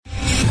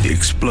the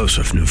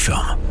explosive new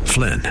film,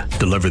 Flynn,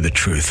 deliver the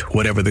truth,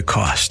 whatever the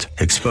cost,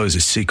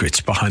 exposes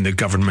secrets behind the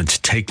government's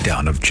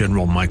takedown of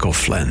General Michael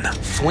Flynn.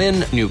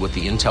 Flynn knew what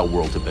the intel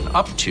world had been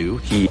up to.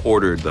 He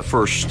ordered the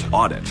first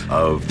audit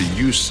of the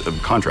use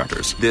of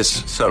contractors.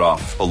 This set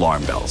off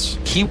alarm bells.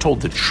 He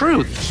told the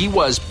truth. He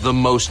was the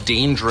most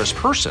dangerous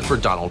person for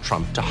Donald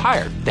Trump to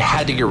hire. They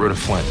had to get rid of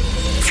Flynn.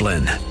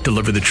 Flynn,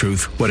 deliver the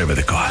truth, whatever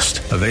the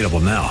cost. Available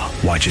now.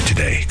 Watch it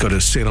today. Go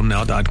to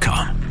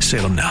salemnow.com.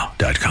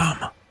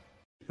 salemnow.com.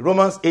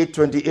 Romans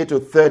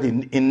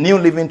 8:28-30 in New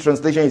Living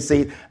Translation, it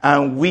says,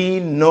 and we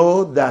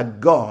know that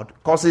God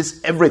causes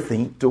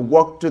everything to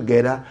work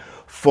together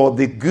for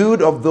the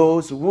good of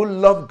those who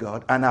love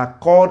God and are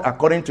called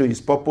according to his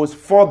purpose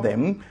for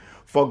them.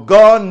 For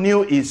God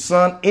knew his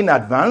son in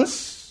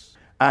advance,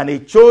 and he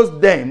chose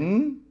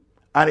them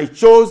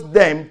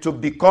to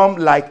become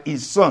like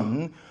his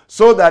son,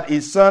 so that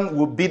his son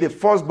would be the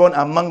firstborn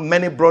among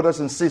many brothers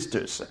and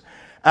sisters.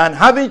 And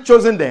having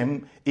chosen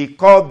them, he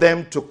called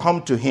them to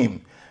come to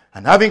him.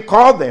 And having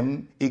called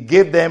them, he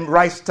gave them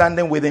right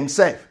standing with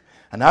himself.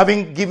 And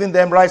having given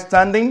them right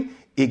standing,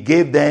 he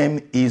gave them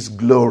his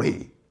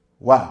glory.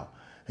 Wow.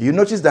 You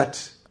notice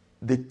that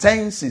the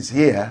tenses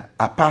here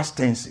are past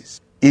tenses.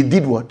 He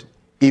did what?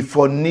 He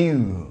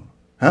foreknew.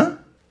 Huh?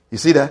 You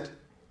see that?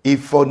 He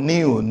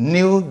foreknew,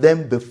 knew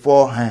them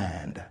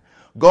beforehand.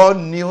 God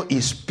knew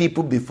his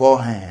people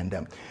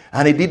beforehand.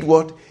 And he did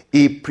what?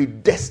 He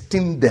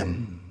predestined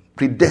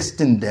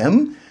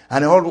them.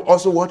 And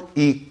also what?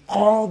 He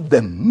called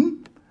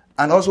them.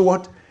 And also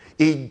what?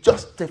 He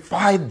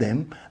justified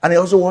them. And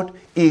also what?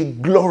 He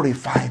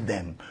glorified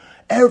them.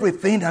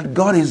 Everything that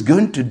God is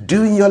going to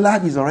do in your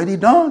life is already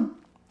done.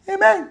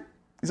 Amen.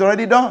 It's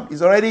already done.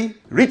 It's already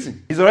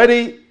written. It's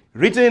already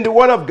written in the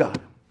Word of God.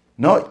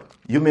 No,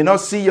 you may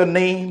not see your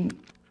name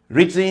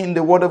written in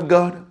the Word of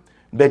God,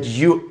 but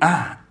you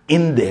are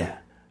in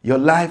there. Your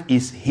life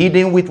is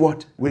hidden with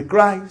what? With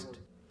Christ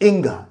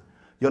in God.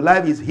 Your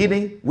life is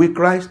hidden with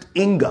Christ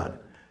in God.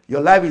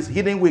 Your life is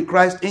hidden with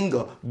Christ in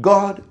God.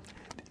 God,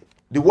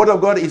 the Word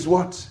of God is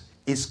what?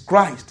 Is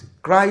Christ.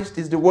 Christ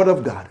is the Word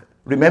of God.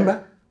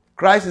 Remember?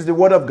 Christ is the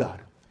Word of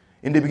God.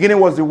 In the beginning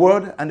was the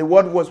Word, and the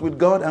Word was with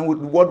God, and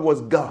the Word was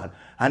God.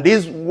 And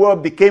this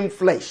Word became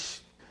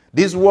flesh.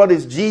 This Word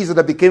is Jesus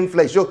that became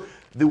flesh. So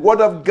the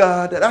Word of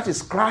God, that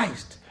is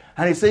Christ.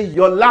 And he says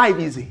your life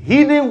is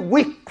hidden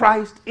with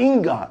Christ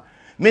in God.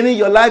 Meaning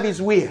your life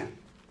is where?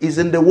 Is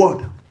in the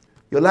Word.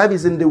 Your life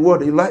is in the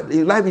Word.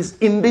 Your life is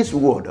in this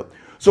Word.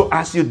 So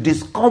as you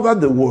discover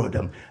the Word,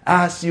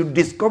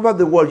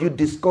 you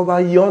discover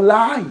your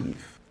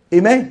life.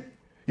 Amen.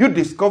 You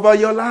discover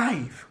your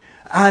life.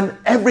 And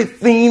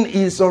everything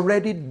is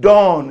already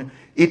done.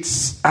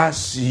 It's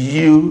as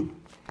you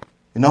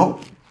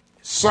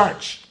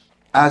search,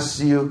 as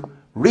you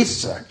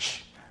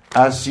research,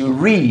 as you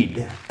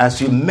read, as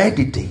you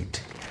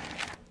meditate,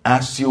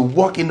 as you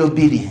walk in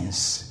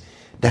obedience,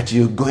 that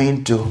you're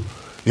going to,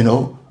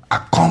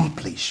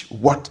 accomplish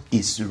what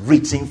is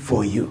written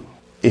for you.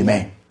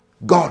 Amen.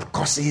 God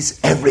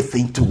causes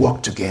everything to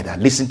work together.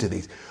 Listen to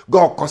this.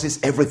 God causes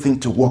everything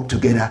to work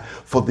together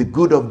for the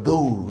good of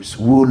those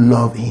who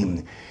love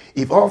him.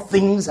 If all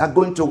things are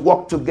going to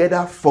work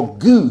together for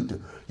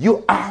good,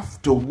 you have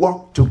to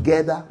work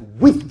together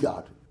with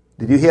God.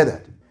 Did you hear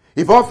that?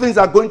 If all things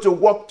are going to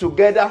work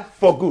together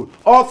for good,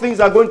 all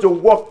things are going to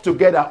work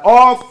together,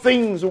 all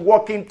things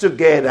working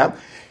together.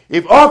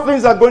 If all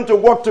things are going to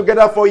work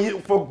together for you,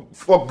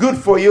 for good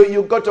for you,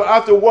 you've got to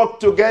have to work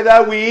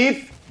together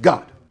with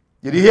God.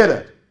 Did you hear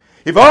that?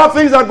 If all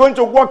things are going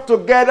to work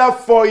together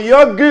for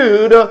your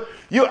good,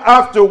 you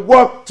have to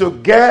work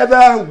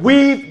together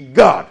with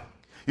God.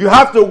 You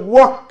have to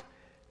work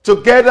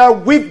together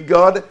with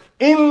God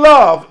in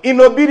love,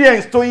 in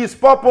obedience to his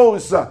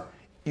purpose.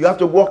 You have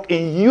to work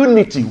in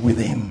unity with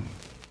him.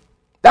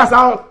 That's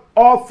how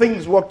all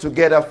things work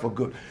together for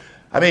good.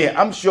 I mean,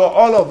 I'm sure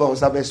all of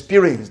us have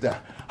experienced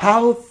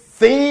how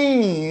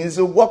things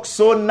work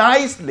so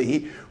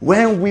nicely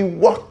when we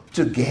work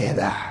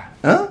together.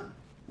 Huh?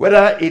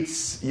 Whether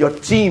it's your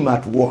team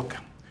at work,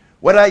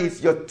 whether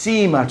it's your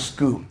team at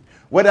school,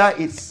 whether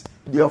it's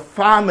your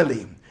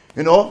family,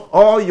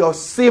 all your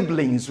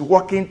siblings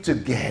working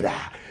together.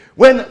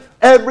 When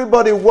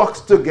everybody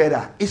works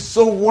together, it's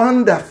so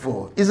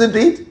wonderful, isn't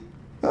it?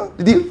 Huh?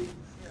 Did you?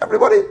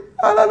 Everybody?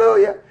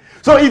 Hallelujah.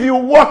 So if you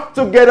work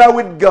together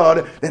with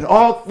God, then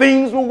all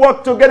things will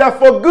work together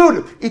for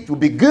good. It will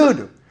be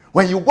good.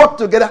 When you work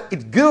together,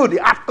 it's good.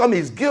 The outcome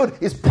is good.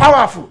 It's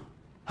powerful.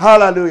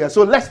 Hallelujah.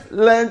 So let's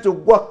learn to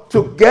work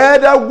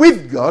together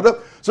with God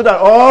so that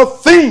all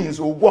things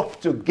will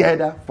work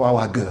together for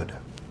our good.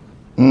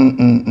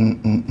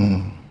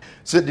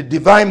 So the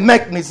divine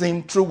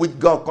mechanism through which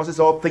God causes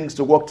all things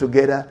to work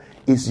together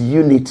is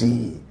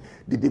unity.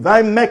 The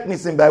divine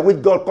mechanism by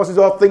which God causes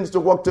all things to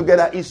work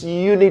together is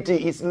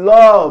unity, is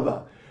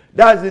love.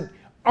 That's the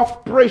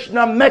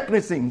operational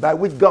mechanism by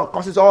which God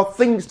causes all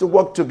things to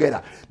work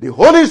together. The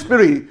Holy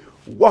Spirit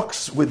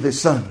works with the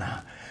Son.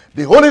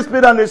 The Holy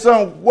Spirit and the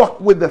Son work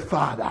with the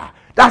Father.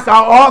 That's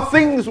how all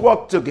things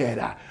work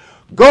together.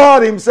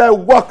 God himself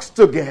works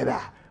together.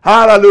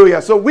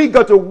 Hallelujah. So we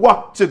got to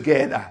work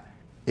together.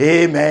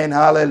 Amen.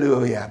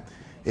 Hallelujah.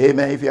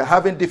 Amen. If you're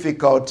having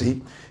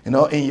difficulty,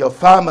 in your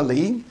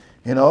family,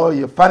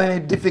 you're finding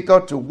it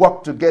difficult to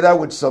work together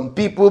with some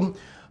people.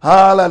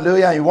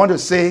 Hallelujah. And you want to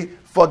say,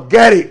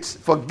 forget it.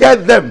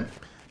 Forget them.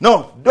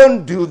 No,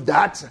 don't do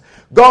that.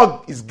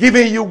 God is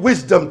giving you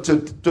wisdom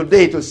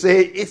today to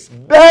say it's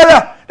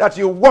better that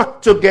you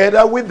work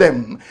together with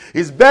them.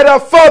 It's better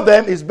for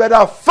them. It's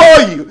better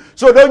for you.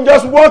 So don't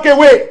just walk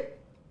away.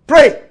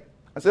 Pray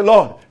and say,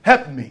 Lord,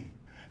 help me.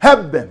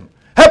 Help them.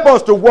 Help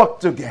us to work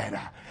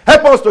together.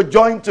 Help us to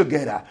join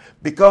together.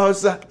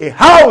 Because a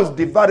house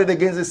divided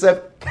against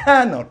itself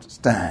cannot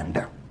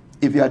stand.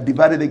 If you are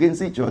divided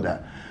against each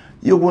other,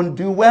 you won't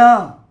do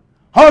well.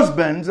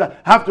 Husbands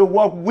have to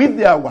work with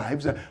their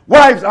wives.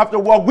 Wives have to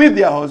work with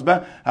their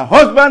husband. A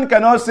husband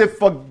cannot say,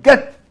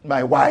 forget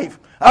my wife.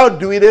 I'll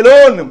do it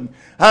alone.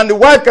 And the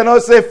wife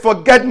cannot say,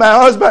 forget my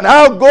husband.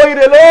 I'll go it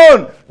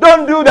alone.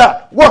 Don't do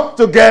that. Work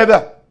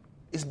together.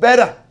 It's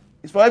better.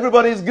 It's for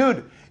everybody's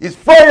good. It's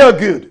for your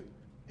good.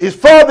 It's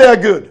for their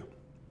good.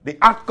 The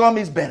outcome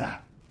is better.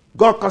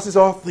 God causes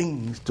all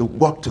things to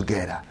work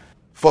together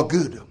for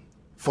good,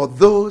 for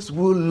those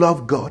who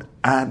love God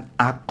and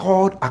are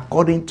called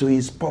according to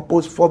his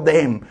purpose for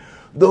them.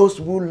 Those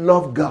who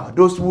love God.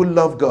 Those who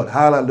love God.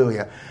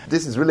 Hallelujah.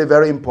 This is really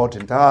very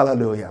important.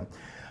 Hallelujah.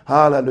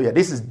 Hallelujah.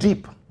 This is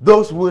deep.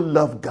 Those who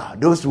love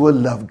God. Those who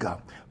love God.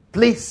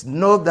 Please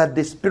know that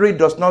the Spirit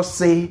does not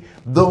say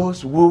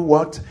those who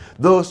what?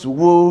 Those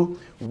who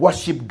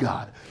worship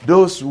God.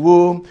 Those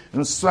who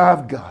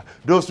serve God.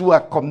 Those who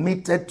are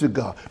committed to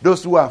God.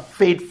 Those who are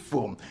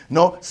faithful.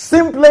 No,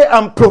 simply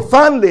and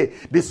profoundly,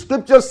 the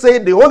scriptures say,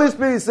 the Holy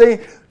Spirit is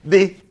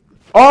saying,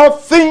 all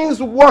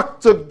things work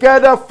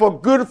together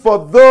for good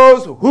for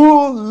those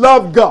who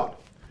love God.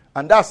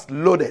 And that's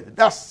loaded.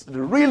 That's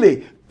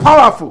really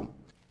powerful.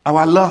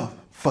 Our love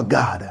for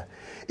God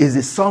is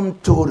the sum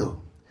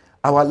total.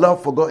 Our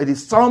love for God is the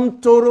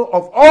sum total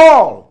of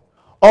all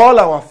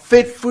our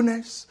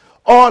faithfulness,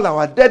 all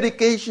our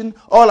dedication,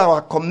 all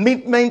our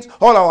commitment,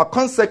 all our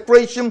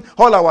consecration,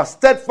 all our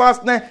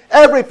steadfastness.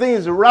 Everything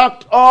is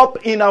wrapped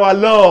up in our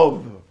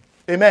love.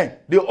 Amen.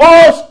 The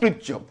whole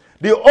scripture,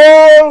 the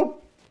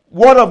whole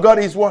word of God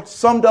is what?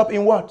 Summed up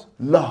in what?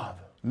 Love.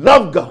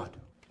 Love God.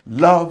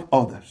 Love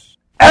others.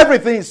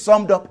 Everything is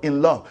summed up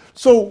in love.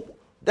 So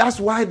that's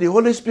why the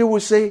Holy Spirit will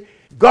say,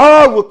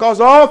 God will cause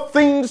all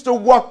things to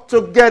work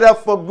together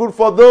for good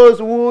for those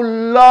who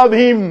love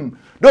him.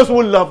 Those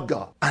who love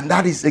God. And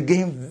that is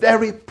again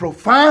very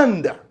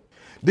profound.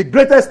 The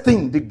greatest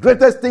thing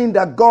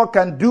that God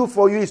can do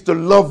for you is to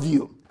love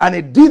you. And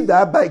he did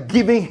that by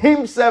giving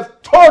himself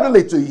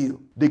totally to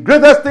you. The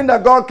greatest thing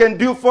that God can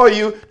do for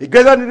you, the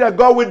greatest thing that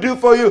God will do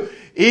for you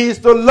is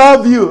to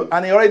love you.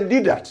 And he already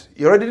did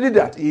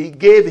that. He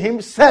gave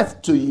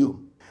himself to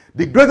you.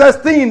 The greatest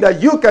thing that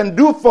you can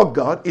do for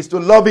God is to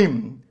love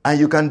him. And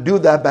you can do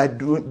that by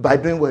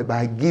doing what?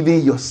 By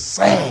giving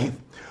yourself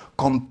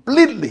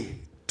completely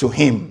to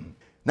him.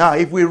 Now,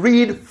 if we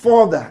read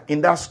further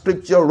in that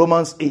scripture,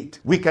 Romans 8,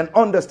 we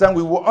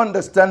will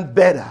understand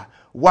better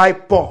why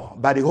Paul,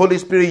 by the Holy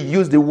Spirit,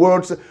 used the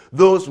words,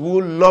 those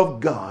who love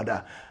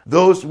God,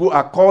 those who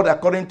are called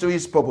according to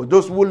his purpose,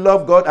 those who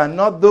love God and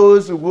not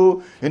those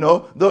who,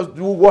 those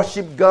who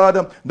worship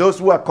God, those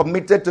who are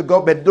committed to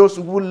God, but those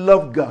who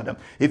love God.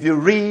 If you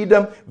read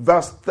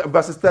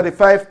verses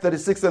 35,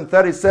 36, and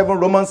 37,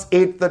 Romans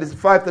 8,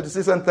 35,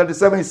 36, and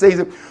 37, it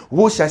says,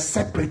 who shall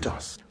separate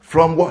us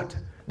from what?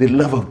 The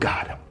love of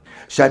God.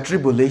 Shall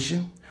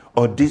tribulation,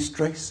 or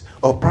distress,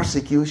 or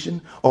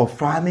persecution, or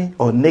famine,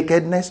 or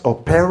nakedness,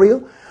 or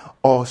peril,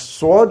 or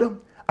sword?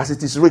 As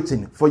it is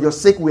written, for your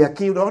sake we are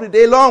killed all the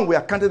day long. We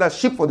are counted as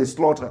sheep for the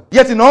slaughter.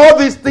 Yet in all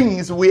these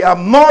things we are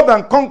more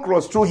than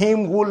conquerors through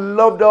him who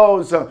loved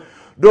us.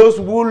 Those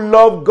who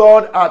love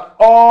God at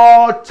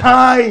all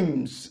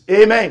times.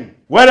 Amen.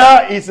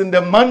 Whether it's in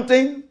the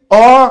mountain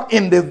or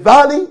in the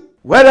valley,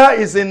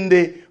 whether it's in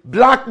the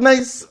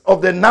blackness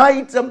of the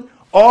night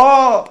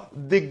or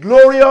the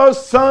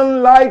glorious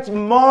sunlight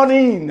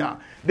morning.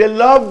 They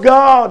love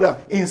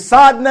God in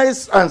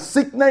sadness and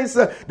sickness.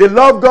 They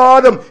love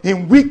God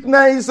in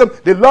weakness.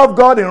 They love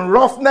God in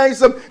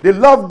roughness. They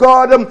love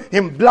God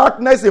in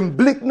blackness, in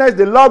bleakness.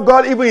 They love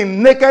God even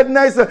in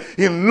nakedness,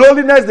 in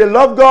loneliness. They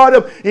love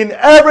God in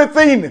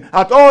everything,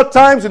 at all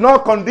times, in all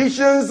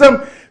conditions.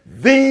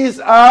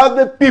 These are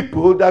the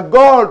people that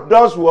God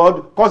does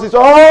what? Causes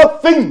all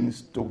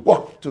things to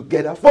work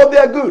together for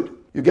their good.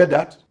 You get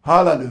that?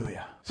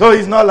 Hallelujah. So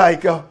it's not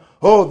like,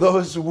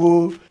 those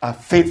who are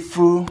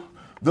faithful.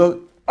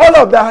 All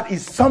of that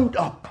is summed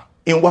up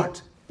in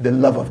what? The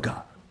love of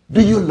God.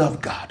 Do you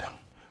love God?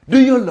 Do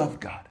you love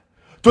God?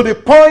 To the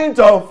point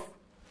of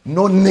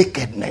no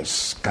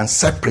nakedness can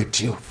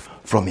separate you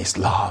from his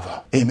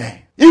love.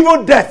 Amen.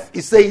 Even death,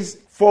 it says,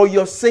 for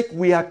your sake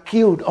we are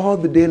killed all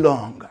the day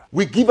long.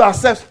 We give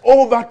ourselves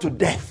over to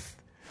death.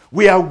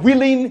 We are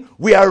willing,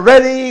 we are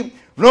ready.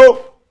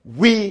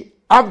 We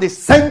have the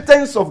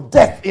sentence of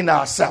death in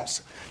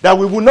ourselves. that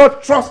we will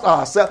not trust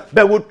ourselves,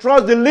 but will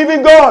trust the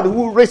living God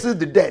who raises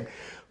the dead.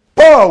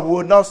 Paul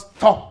will not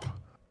stop.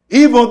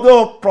 Even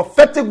though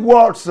prophetic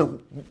words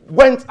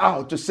went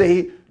out to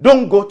say,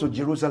 don't go to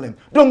Jerusalem.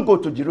 Don't go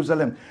to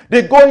Jerusalem.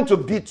 They're going to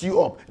beat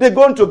you up. They're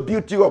going to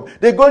beat you up.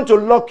 They're going to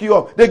lock you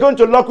up. They're going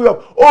to lock you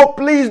up. Oh,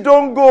 please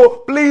don't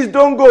go. Please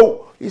don't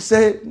go. He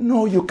said,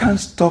 no, you can't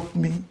stop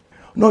me.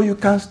 No, you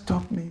can't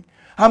stop me.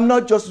 I'm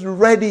not just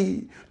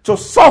ready to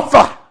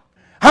suffer.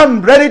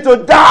 I'm ready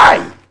to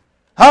die.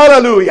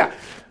 Hallelujah.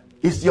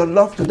 Is your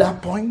love to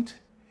that point?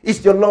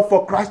 Is your love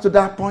for Christ to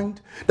that point?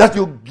 That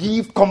you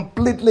give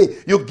completely,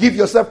 you give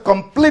yourself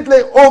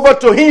completely over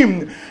to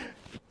Him.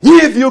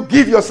 If you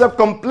give yourself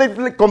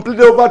completely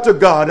over to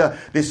God,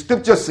 the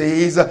scripture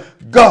says,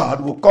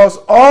 God will cause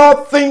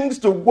all things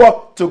to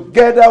work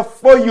together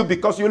for you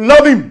because you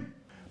love Him.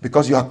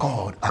 Because you are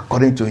called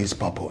according to His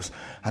purpose.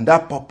 And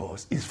that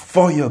purpose is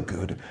for your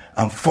good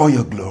and for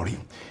your glory.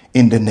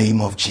 In the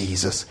name of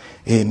Jesus.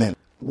 Amen.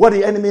 What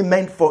the enemy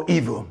meant for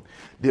evil,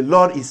 the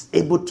Lord is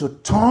able to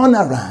turn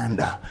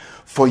around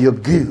for your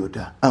good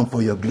and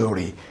for your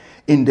glory.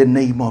 In the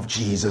name of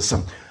Jesus.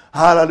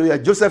 Hallelujah.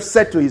 Joseph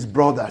said to his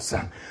brothers,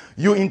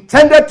 you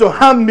intended to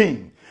harm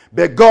me,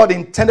 but God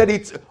intended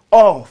it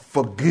all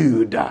for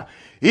good.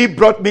 He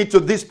brought me to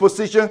this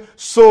position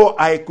so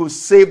I could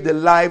save the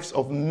lives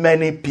of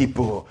many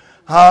people.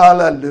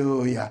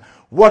 Hallelujah.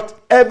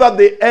 Whatever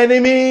the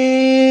enemy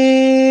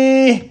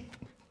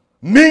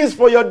means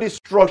for your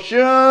destruction,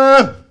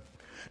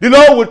 the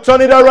Lord will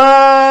turn it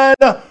around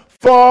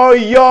for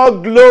your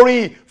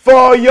glory,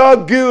 for your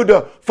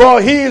good,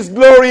 for His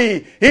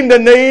glory, in the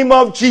name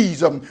of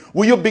Jesus.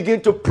 Will you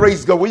begin to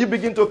praise God? Will you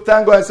begin to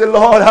thank God and say,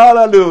 Lord,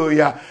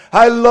 hallelujah.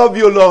 I love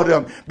you,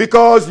 Lord,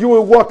 because you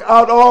will work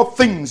out all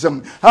things.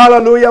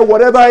 Hallelujah.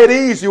 Whatever it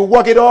is, you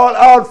work it all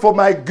out for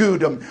my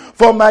good,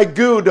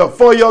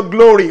 for your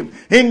glory,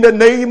 in the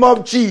name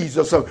of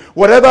Jesus.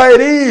 Whatever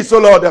it is, oh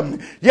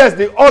Lord, yes,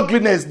 the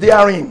ugliness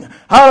therein,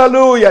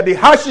 hallelujah, the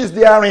harshness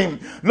therein,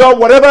 Lord,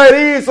 whatever it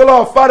is, oh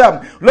Lord,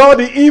 Father, Lord,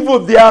 the evil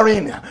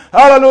therein,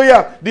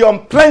 hallelujah, the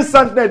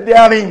unpleasantness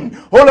therein,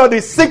 oh Lord,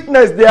 the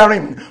sickness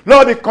therein,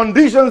 Lord, the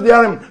conditions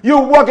therein, you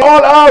work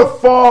all out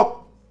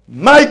for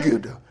my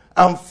good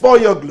and for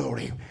your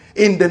glory.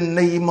 In the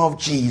name of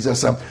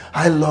Jesus.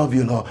 I love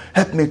you, Lord.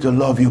 Help me to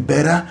love you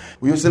better.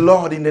 Will you say,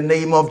 Lord, in the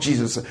name of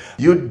Jesus,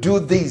 you do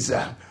this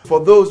for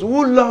those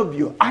who love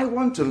you. I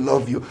want to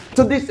love you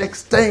to this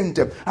extent.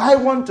 I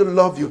want to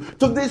love you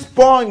to this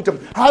point.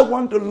 I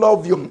want to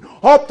love you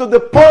up to the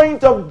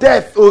point of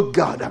death, oh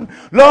God.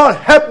 Lord,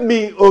 help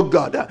me, oh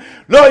God.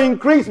 Lord,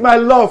 increase my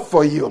love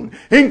for you.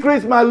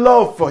 Increase my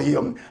love for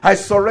you. I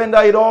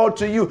surrender it all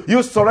to you.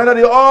 You surrendered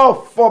it all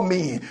for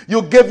me.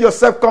 You gave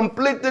yourself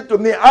completely to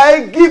me.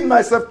 I give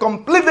myself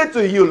completely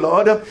to you,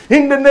 Lord.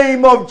 In the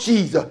name of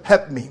Jesus,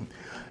 help me.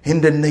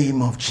 In the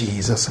name of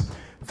Jesus.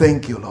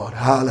 Thank you, Lord.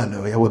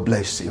 Hallelujah. We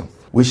bless you.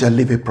 We shall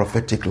live a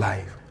prophetic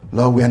life.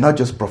 Lord, we are not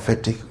just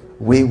prophetic.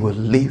 We will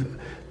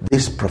live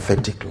this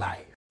prophetic life.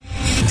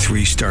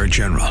 3-star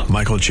General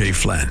Michael J.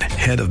 Flynn,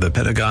 head of the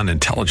Pentagon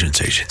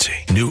Intelligence Agency,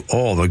 knew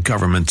all the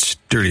government's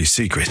dirty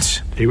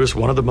secrets. He was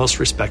one of the most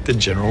respected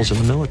generals in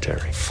the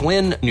military.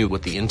 Flynn knew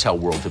what the intel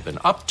world had been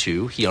up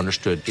to. He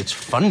understood its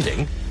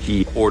funding.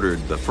 He ordered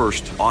the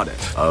first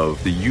audit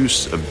of the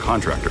use of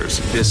contractors.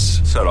 This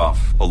set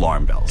off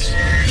alarm bells.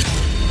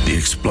 The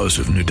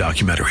explosive new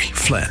documentary,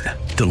 Flynn,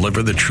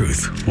 Deliver the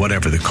Truth,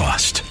 Whatever the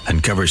Cost,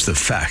 uncovers the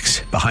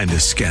facts behind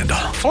this scandal.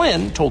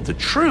 Flynn told the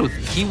truth.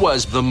 He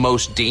was the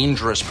most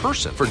dangerous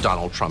person for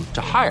Donald Trump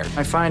to hire.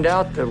 I find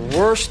out the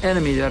worst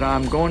enemy that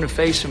I'm going to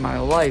face in my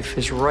life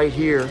is right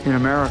here in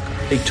America.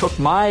 They took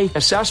my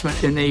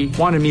assessment and they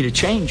wanted me to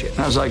change it. And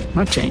I was like, I'm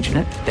not changing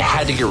it. They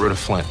had to get rid of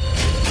Flynn.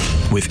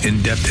 With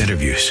in-depth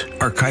interviews,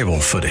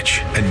 archival footage,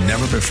 and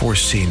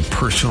never-before-seen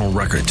personal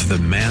records of the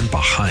man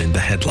behind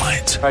the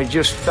headlines. I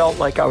just felt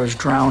like I was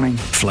drowning.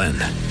 Flynn,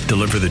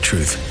 Deliver the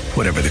Truth,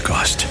 Whatever the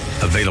Cost.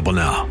 Available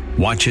now.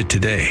 Watch it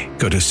today.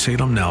 Go to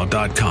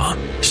salemnow.com.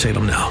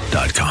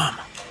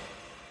 salemnow.com.